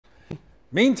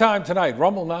Meantime tonight,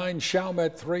 Rummel 9,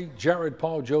 Chalmette 3, Jared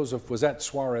Paul Joseph was at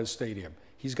Suarez Stadium.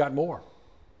 He's got more.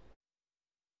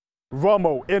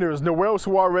 Rummel enters Noel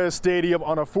Suarez Stadium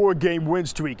on a 4-game win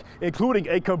streak, including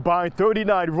a combined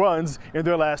 39 runs in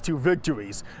their last 2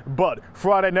 victories. But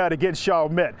Friday night against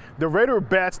Chalmette, the Raider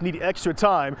bats need extra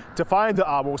time to find the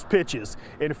Owls' pitches.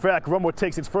 In fact, Rummel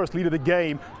takes its first lead of the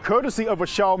game courtesy of a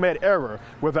Chalmette error,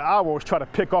 where the Owls try to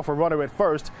pick off a runner at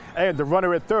first and the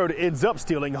runner at third ends up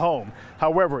stealing home.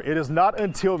 However, it is not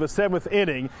until the 7th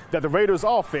inning that the Raiders'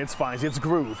 offense finds its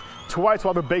groove. Twice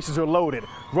while the bases are loaded,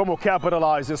 Rummel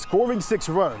capitalizes, scoring 6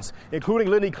 runs, including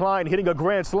Lenny Cline hitting a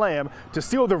grand slam to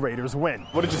seal the Raiders' win.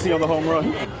 What did you see on the home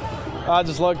run? I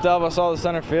just looked up, I saw the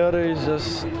center fielder, he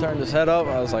just turned his head up,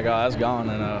 I was like, oh, that's gone.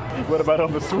 And what about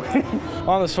on the swing?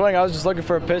 On the swing, I was just looking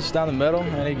for a pitch down the middle,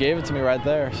 and he gave it to me right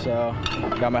there, so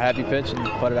got my happy pitch and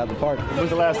put it out the park. When was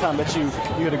the last time that you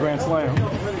hit a grand slam?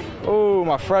 Oh,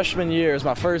 my freshman year. It was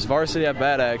my first varsity at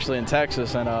bat, actually, in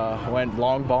Texas, and went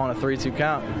long ball on a 3-2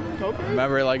 count. Okay.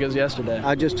 Remember it like it was yesterday.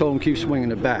 I just told him keep swinging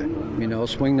the bat. You know,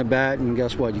 swing the bat, and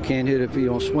guess what? You can't hit it if you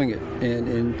don't swing it.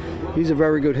 And he's a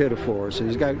very good hitter for us. And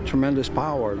he's got tremendous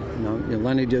power. You know, and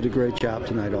Lenny did a great job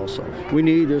tonight also. We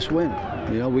need this win.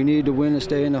 You know, we need to win and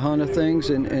stay in the hunt of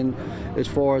things. And as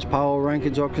far as power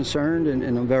rankings are concerned,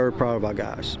 and I'm very proud of our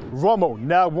guys. Rummel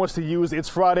now wants to use its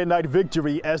Friday night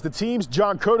victory as the team's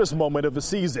John Curtis moment of the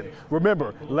season.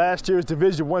 Remember, last year's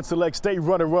Division I Select State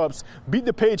runner-ups beat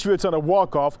the Patriots on a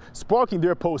walk-off, sparking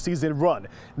their postseason run.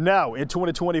 Now, in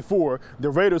 2024, the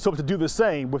Raiders hope to do the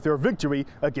same with their victory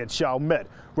against Chalmette.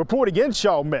 Reporting in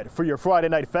Chalmette for your Friday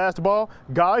Night Fastball,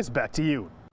 guys, back to you.